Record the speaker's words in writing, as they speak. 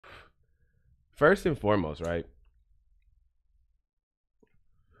First and foremost, right?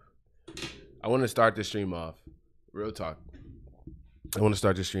 I want to start the stream off. Real talk. I want to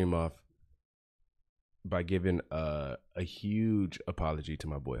start the stream off by giving a huge apology to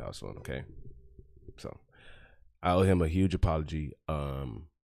my boy House Phone. Okay, so I owe him a huge apology. I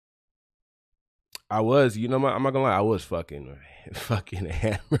was, I'm not gonna lie, I was fucking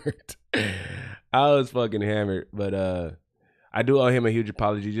hammered. I was fucking hammered, but I do owe him a huge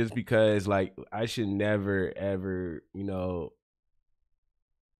apology just because, like, I should never ever,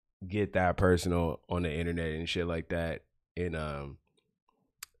 get that personal on the internet and shit like that, and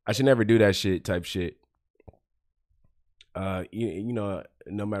I should never do that shit type shit. No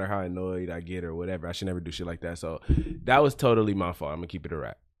matter how annoyed I get or whatever, I should never do shit like that. So that was totally my fault. I'm gonna keep it a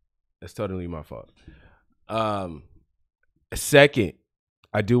wrap. That's totally my fault. Second,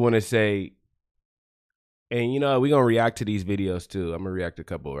 I do want to say, and we're gonna react to these videos too. I'm gonna react to a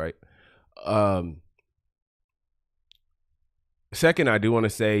couple, right? Second, I do want to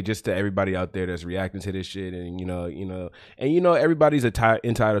say just to everybody out there that's reacting to this shit, and everybody's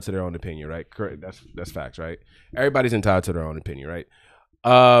entitled to their own opinion, right? Correct. That's facts, right? Everybody's entitled to their own opinion, right?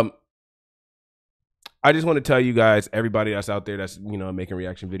 I just want to tell you guys, everybody that's out there that's making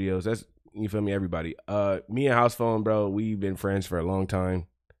reaction videos, that's, you feel me, everybody. Me and House Phone, bro, we've been friends for a long time,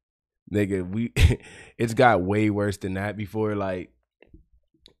 nigga. It's got way worse than that before, like,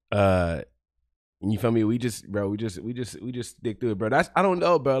 you feel me? We just stick through it, bro. I don't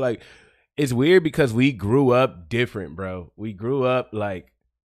know, bro. Like, it's weird because we grew up different, bro. We grew up like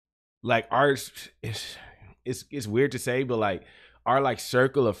ours. It's weird to say, but like our like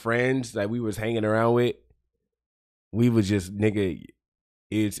circle of friends that we was hanging around with, we was just, nigga.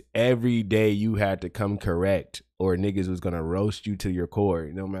 It's every day you had to come correct, or niggas was gonna roast you to your core.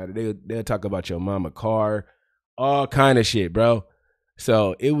 No matter, they'll talk about your mama car, all kind of shit, bro.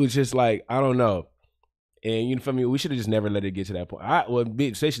 So it was just like, I don't know. And you feel me? We should have just never let it get to that point.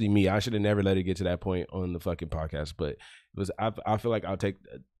 Especially me, I should have never let it get to that point on the fucking podcast. But it was, I feel like I'll take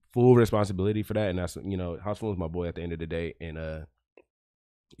full responsibility for that. And that's, House Phone was my boy at the end of the day. And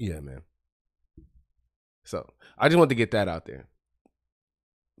yeah, man. So I just want to get that out there.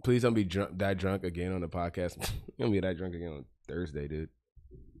 Please don't be that drunk again on the podcast. I'm gonna be that drunk again on Thursday, dude.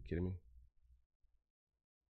 You kidding me?